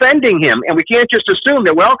we're offending Him. And we can't just assume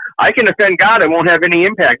that, well, I can offend God, it won't have any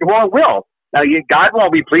impact. Well, it will. Now, God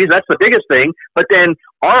won't be pleased. That's the biggest thing. But then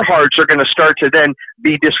our hearts are going to start to then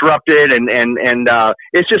be disrupted, and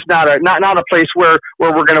it's just not a place where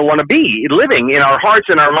we're going to want to be living in our hearts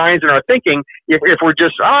and our minds and our thinking. If we're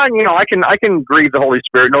just I can grieve the Holy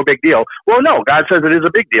Spirit, no big deal. Well, no, God says it is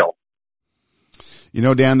a big deal.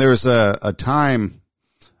 Dan, there's a time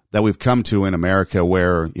that we've come to in America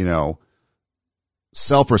where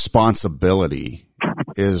self-responsibility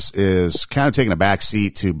is kind of taking a back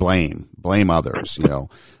seat to blame others.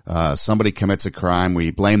 Somebody commits a crime,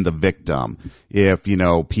 we blame the victim. If,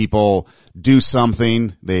 people do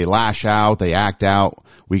something, they lash out, they act out,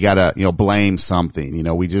 we gotta, blame something.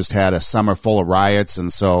 We just had a summer full of riots,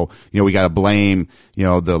 and so, we gotta blame,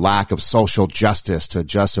 the lack of social justice to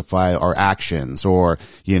justify our actions. Or,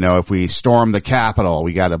 if we storm the Capitol,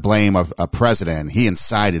 we gotta blame a president. He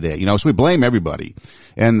incited it, so we blame everybody.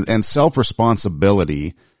 And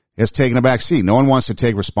self-responsibility has taken a back seat. No one wants to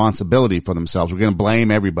take responsibility for themselves. We're going to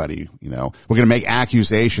blame everybody. We're going to make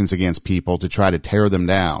accusations against people to try to tear them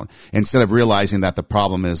down instead of realizing that the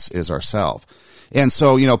problem is ourselves. And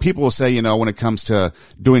so, people will say, when it comes to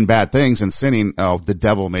doing bad things and sinning, oh, the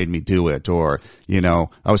devil made me do it. Or, I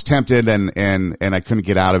was tempted and I couldn't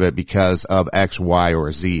get out of it because of X, Y,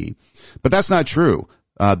 or Z. But that's not true.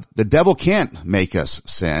 The devil can't make us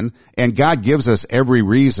sin, and God gives us every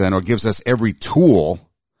reason, or gives us every tool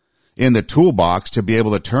in the toolbox to be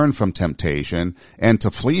able to turn from temptation and to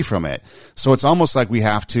flee from it. So it's almost like we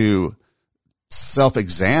have to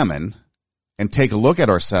self-examine and take a look at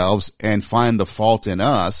ourselves and find the fault in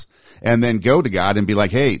us, and then go to God and be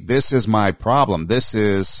like, hey, this is my problem. This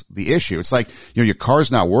is the issue. It's like, your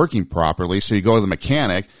car's not working properly. So you go to the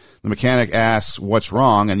mechanic asks what's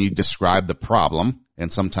wrong, and you describe the problem.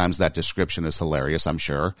 And sometimes that description is hilarious, I'm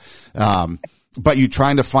sure. But you're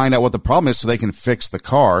trying to find out what the problem is so they can fix the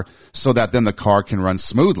car, so that then the car can run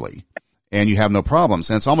smoothly and you have no problems.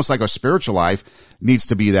 And it's almost like our spiritual life needs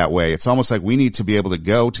to be that way. It's almost like we need to be able to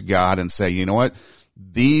go to God and say, you know what?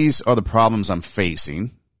 These are the problems I'm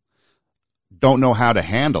facing. Don't know how to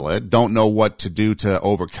handle it. Don't know what to do to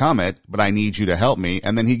overcome it, but I need you to help me.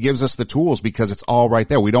 And then He gives us the tools, because it's all right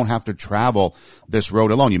there. We don't have to travel this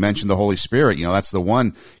road alone. You mentioned the Holy Spirit. That's the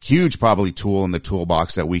one huge probably tool in the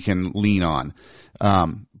toolbox that we can lean on.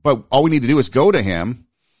 But all we need to do is go to Him,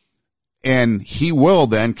 and He will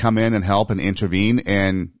then come in and help and intervene,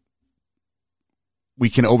 and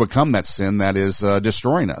we can overcome that sin that is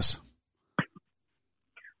destroying us.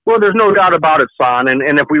 Well, there's no doubt about it, Son.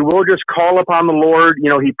 And if we will just call upon the Lord,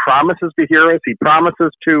 He promises to hear us. He promises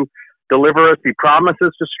to deliver us. He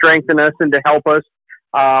promises to strengthen us and to help us.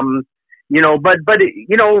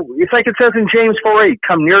 It's like it says in James 4:8,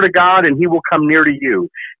 come near to God and He will come near to you.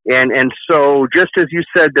 And so just as you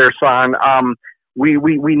said there, Son, we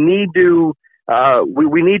need to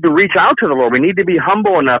reach out to the Lord. We need to be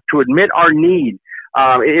humble enough to admit our need.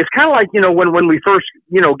 It's kind of like, when we first,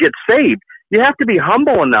 get saved. You have to be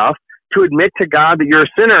humble enough to admit to God that you're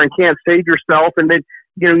a sinner and can't save yourself, and that,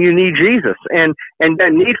 you need Jesus. And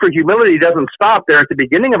that need for humility doesn't stop there at the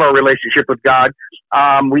beginning of our relationship with God.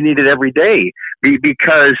 We need it every day,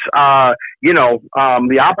 because,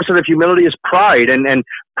 the opposite of humility is pride, and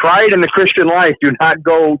pride and the Christian life do not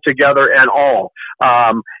go together at all.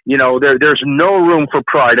 There's no room for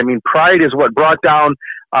pride. I mean, pride is what brought down,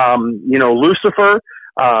 Lucifer.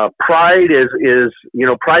 Pride is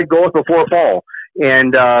pride goeth before a fall.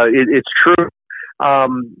 And, it's true.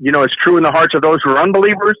 It's true in the hearts of those who are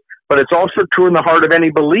unbelievers, but it's also true in the heart of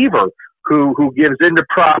any believer who gives into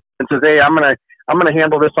pride and says, hey, I'm going to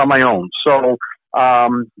handle this on my own. So,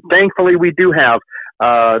 thankfully we do have,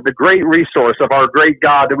 the great resource of our great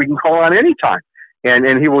God that we can call on anytime.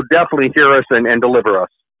 And He will definitely hear us and deliver us.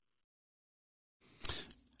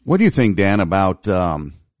 What do you think, Dan, about,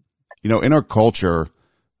 in our culture,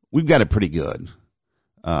 we've got it pretty good.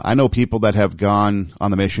 I know people that have gone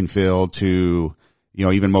on the mission field to,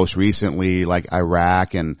 even most recently, like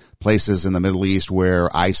Iraq and places in the Middle East where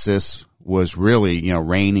ISIS was really,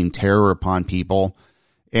 raining terror upon people,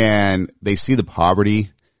 and they see the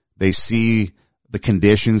poverty, they see the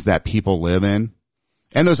conditions that people live in.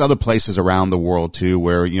 And there's other places around the world too,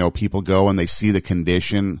 where, people go and they see the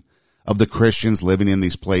condition of the Christians living in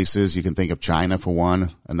these places. You can think of China for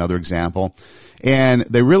another example. And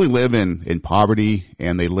they really live in poverty,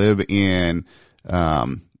 and they live in,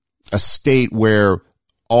 a state where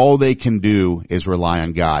all they can do is rely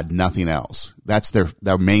on God, nothing else. That's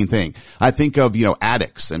their main thing. I think of,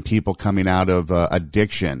 addicts and people coming out of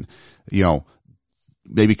addiction.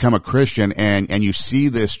 They become a Christian, and you see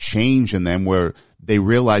this change in them where they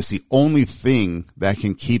realize the only thing that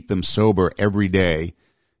can keep them sober every day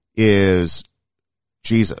is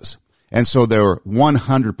Jesus. And so they're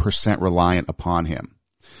 100% reliant upon him.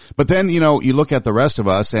 But then, you look at the rest of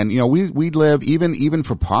us, and, we live, even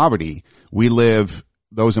for poverty,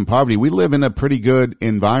 those in poverty, we live in a pretty good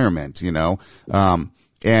environment,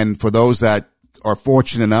 and for those that are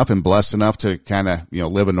fortunate enough and blessed enough to kind of,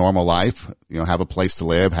 live a normal life, have a place to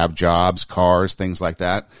live, have jobs, cars, things like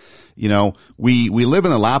that. We live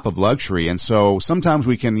in the lap of luxury. And so sometimes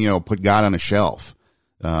we can, put God on a shelf,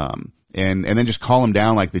 and then just call him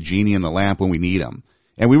down like the genie in the lamp when we need him.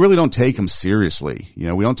 And we really don't take him seriously.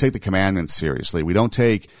 We don't take the commandments seriously. We don't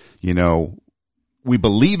take, we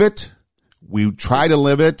believe it. We try to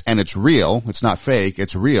live it, and it's real. It's not fake.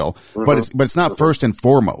 It's real, but it's not first and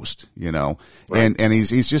foremost, Right. And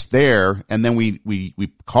he's just there. And then we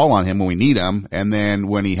call on him when we need him. And then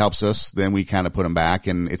when he helps us, then we kind of put him back.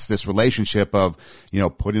 And it's this relationship of,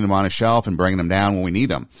 putting him on a shelf and bringing him down when we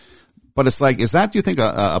need him. But it's like, is that, do you think,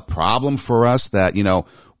 a problem for us that,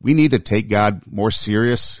 we need to take God more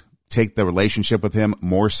serious, take the relationship with him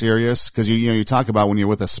more serious? Because you talk about when you're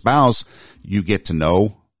with a spouse, you get to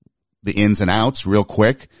know the ins and outs real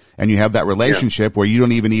quick, and you have that relationship where you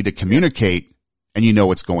don't even need to communicate, and you know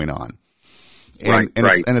what's going on. And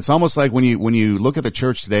it's almost like when you look at the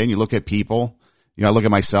church today and you look at people, I look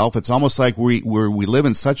at myself, it's almost like we live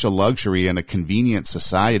in such a luxury and a convenient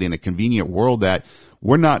society and a convenient world that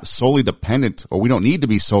we're not solely dependent, or we don't need to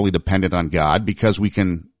be solely dependent on God, because we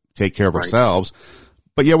can take care of ourselves.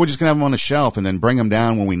 But we're just going to have them on a shelf and then bring them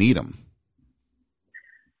down when we need them.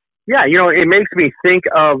 Yeah, it makes me think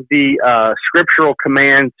of the scriptural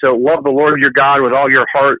command to love the Lord your God with all your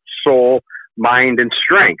heart, soul, mind, and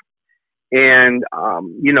strength. And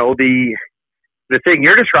the thing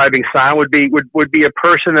you're describing, Son, would be a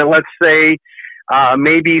person that, let's say,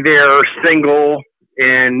 maybe they're single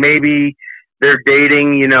and maybe they're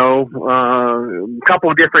dating, a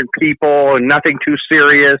couple of different people and nothing too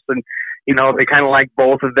serious, and they kind of like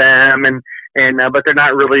both of them, but they're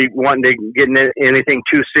not really wanting to get into anything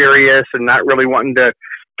too serious and not really wanting to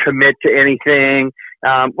commit to anything.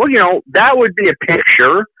 That would be a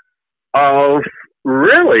picture of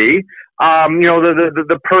really,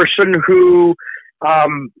 the person who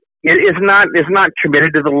is not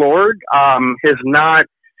committed to the Lord, is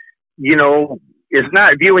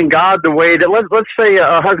not viewing God the way that, let's say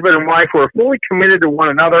a husband and wife who are fully committed to one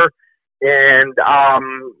another, and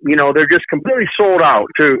they're just completely sold out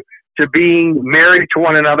to being married to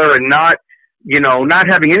one another, and not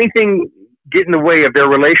having anything get in the way of their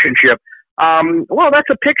relationship. That's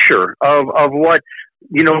a picture of what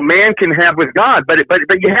man can have with God, but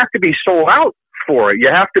you have to be sold out for it. You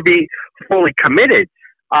have to be fully committed.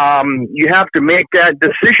 You have to make that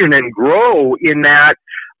decision and grow in that.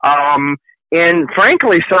 And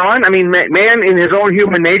frankly, Son, man in his own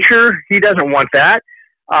human nature, he doesn't want that.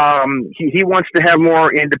 He wants to have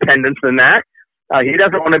more independence than that. He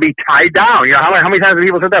doesn't want to be tied down. How many times have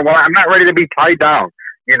people said that? Well, I'm not ready to be tied down,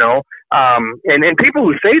 and people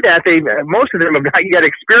who say that, most of them have not yet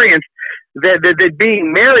experienced that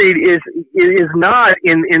being married is not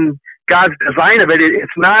in God's design of it.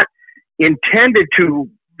 It's not intended to,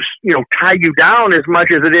 tie you down as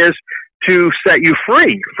much as it is to set you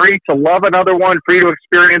free to love another one, free to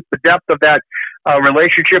experience the depth of that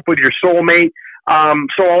relationship with your soulmate.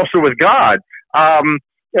 So also with God, a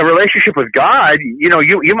relationship with God,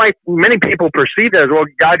 many people perceive that as, well,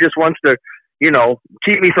 God just wants to,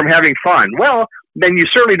 keep me from having fun. Well, then you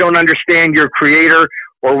certainly don't understand your Creator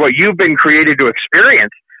or what you've been created to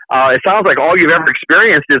experience. It sounds like all you've ever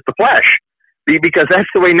experienced is the flesh, because that's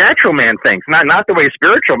the way natural man thinks, not the way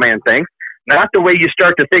spiritual man thinks. Not the way you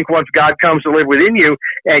start to think once God comes to live within you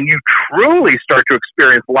and you truly start to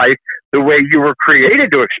experience life the way you were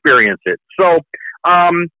created to experience it. So,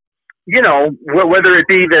 whether it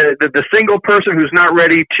be the single person who's not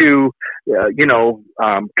ready to,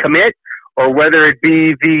 commit, or whether it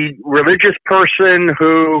be the religious person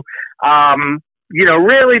who,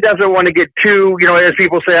 really doesn't want to get too, as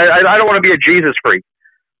people say, I don't want to be a Jesus freak.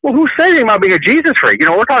 Well, who said anything about being a Jesus freak?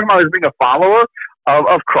 We're talking about as being a follower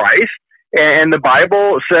of Christ, and the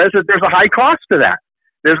Bible says that there's a high cost to that.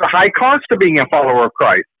 There's a high cost to being a follower of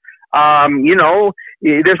Christ.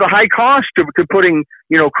 There's a high cost to putting,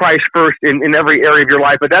 Christ first in every area of your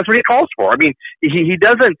life, but that's what he calls for. I mean, he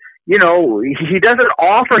doesn't, he doesn't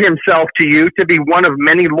offer himself to you to be one of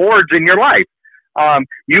many lords in your life.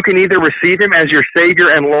 You can either receive him as your Savior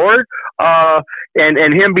and Lord,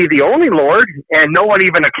 and him be the only Lord, and no one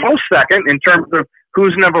even a close second in terms of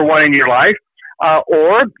who's number one in your life,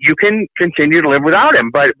 or you can continue to live without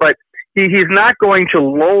him. But he's not going to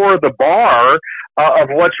lower the bar of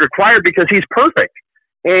what's required, because he's perfect.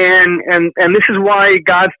 And this is why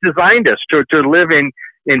God's designed us to live in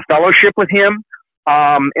fellowship with him,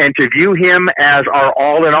 and to view him as our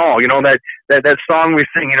all in all. That song we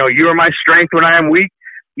sing, you are my strength when I am weak,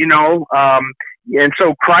 and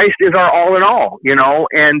so Christ is our all in all,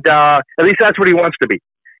 and at least that's what he wants to be.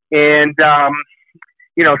 And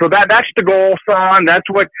so that's the goal, son. That's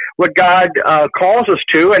what God calls us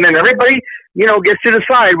to, and then everybody, gets to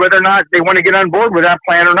decide whether or not they want to get on board with that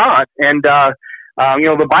plan or not. And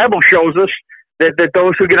the Bible shows us that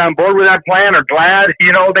those who get on board with that plan are glad,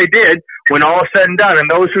 they did when all is said and done, and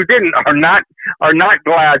those who didn't are not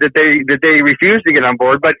glad that they refused to get on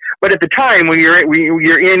board. But at the time when you're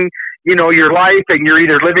in your life, and you're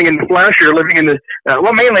either living in the flesh or you're living in the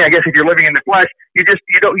mainly, I guess, if you're living in the flesh, you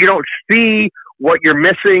don't see what you're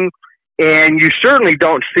missing, and you certainly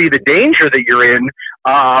don't see the danger that you're in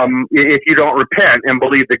if you don't repent and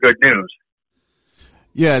believe the good news.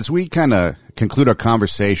 Yeah, as we kind of conclude our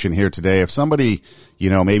conversation here today, if somebody,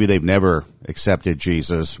 maybe they've never accepted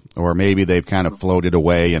Jesus, or maybe they've kind of floated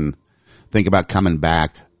away and think about coming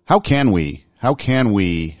back, how can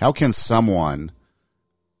someone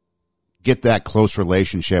get that close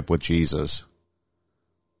relationship with Jesus?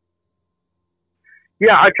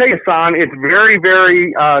 Yeah, I tell you, son, it's very,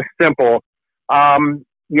 very simple. I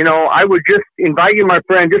would just invite you, my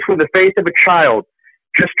friend, just with the faith of a child,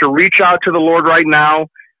 just to reach out to the Lord right now.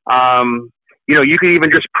 You can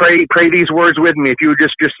even just pray these words with me. If you would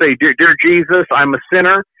just say, Dear Jesus, I'm a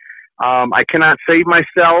sinner. I cannot save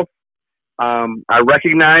myself. I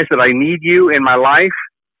recognize that I need you in my life.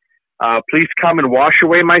 Please come and wash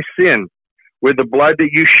away my sin with the blood that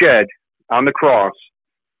you shed on the cross.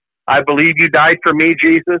 I believe you died for me,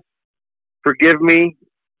 Jesus. Forgive me.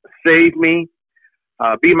 Save me.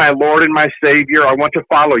 Be my Lord and my Savior. I want to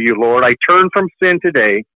follow you, Lord. I turn from sin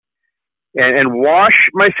today, and wash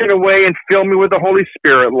my sin away and fill me with the Holy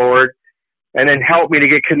Spirit, Lord, and then help me to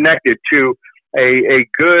get connected to a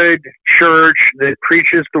good church that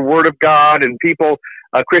preaches the Word of God, and people,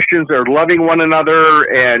 Christians, are loving one another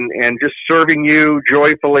and just serving you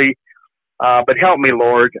joyfully. But help me,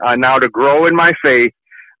 Lord, now to grow in my faith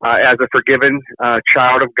as a forgiven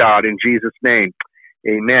child of God, in Jesus' name.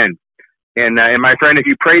 Amen. And my friend, if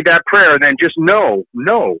you prayed that prayer, then just know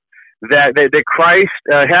that Christ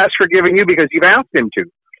has forgiven you because you've asked him to.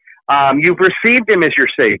 You've received him as your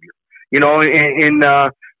Savior. In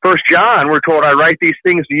 1 John, we're told, I write these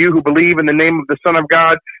things to you who believe in the name of the Son of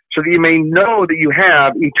God, so that you may know that you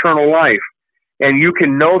have eternal life. And you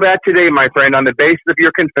can know that today, my friend, on the basis of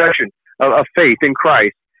your confession of faith in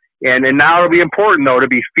Christ. And now it'll be important, though, to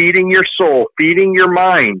be feeding your soul, feeding your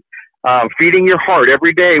mind, feeding your heart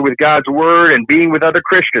every day with God's Word, and being with other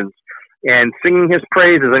Christians, and singing his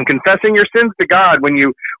praises and confessing your sins to God when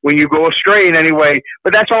you go astray in any way.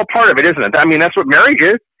 But that's all part of it, isn't it? I mean, that's what marriage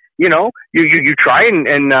is. You try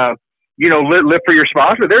and live for your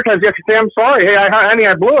spouse, but there are times you have to say, I'm sorry. Hey, honey,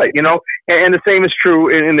 I blew it, and the same is true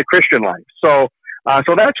in the Christian life. So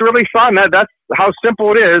that's really fun. That's how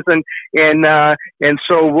simple it is. And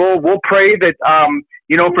so we'll pray that,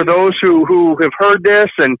 for those who have heard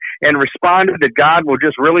this and responded, that God will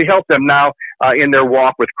just really help them now in their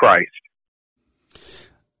walk with Christ.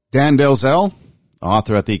 Dan Delzell,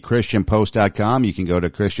 author at thechristianpost.com. You can go to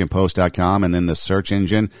christianpost.com, and then the search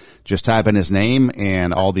engine, just type in his name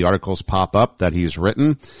and all the articles pop up that he's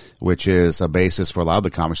written, which is a basis for a lot of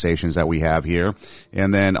the conversations that we have here.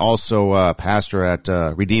 And then also pastor at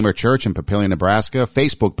Redeemer Church in Papillion, Nebraska.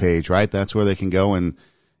 Facebook page, right? That's where they can go and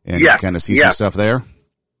kind of see some stuff there.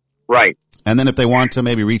 Right. And then if they want to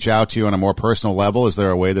maybe reach out to you on a more personal level, is there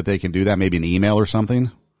a way that they can do that? Maybe an email or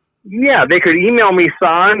something? Yeah, they could email me,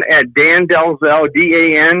 son, at dandelzell,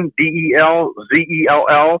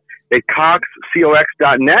 DANDELZELL, at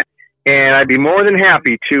cox.net, and I'd be more than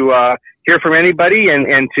happy to hear from anybody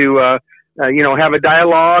and to have a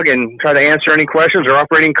dialogue and try to answer any questions or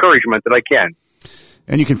offer any encouragement that I can.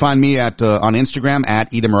 And you can find me on Instagram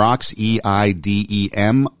at EidemRocks,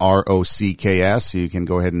 EIDEMROCKS. You can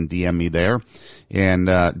go ahead and DM me there. And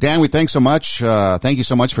Dan, we thank so much. Thank you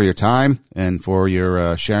so much for your time and for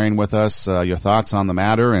your sharing with us your thoughts on the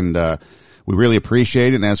matter. And we really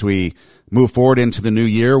appreciate it. And as we move forward into the new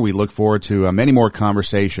year, we look forward to many more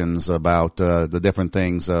conversations about the different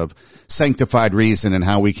things of sanctified reason and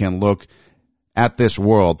how we can look at this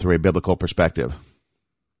world through a biblical perspective.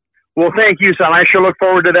 Well, thank you, son. I sure look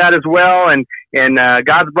forward to that as well. And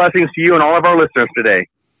God's blessings to you and all of our listeners today.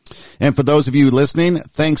 And for those of you listening,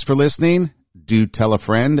 thanks for listening. Do tell a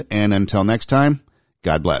friend. And until next time,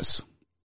 God bless.